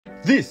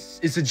This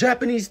is a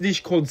Japanese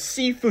dish called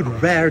seafood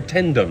rare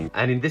tendon.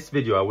 And in this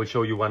video, I will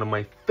show you one of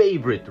my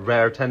favorite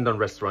rare tendon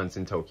restaurants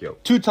in Tokyo.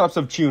 2 types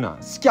of tuna,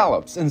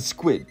 scallops and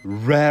squid,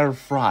 rare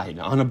fried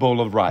on a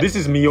bowl of rice. This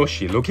is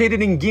miyoshi,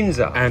 located in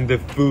Ginza, and the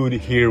food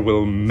here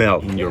will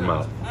melt in your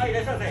mouth.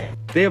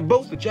 They have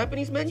both a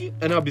Japanese menu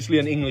and obviously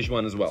an English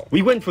one as well.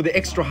 We went for the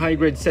extra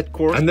high-grade set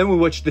course, and then we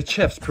watched the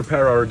chefs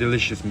prepare our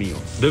delicious meal.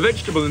 The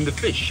vegetable and the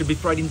fish should be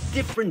fried in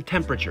different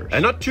temperatures,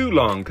 and not too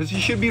long, because it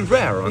should be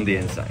rare on the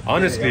inside.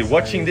 Honestly,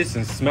 watching this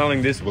and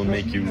smelling this will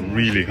make you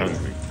really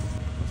hungry.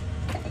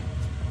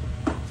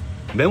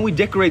 Then we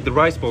decorate the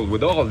rice bowl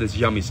with all this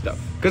yummy stuff,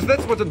 because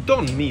that's what a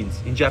don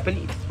means in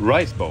Japanese.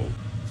 Rice bowl.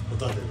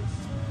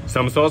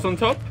 Some sauce on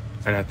top,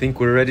 and I think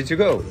we're ready to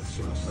go.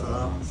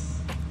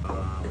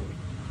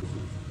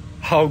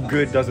 How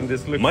good doesn't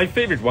this look? My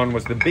favorite one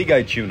was the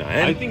big-eyed tuna,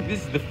 and I think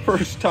this is the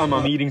first time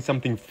I'm eating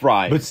something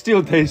fried, but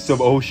still tastes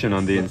of ocean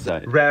on the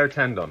inside. Rare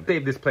tendon.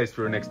 Save this place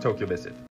for your next Tokyo visit.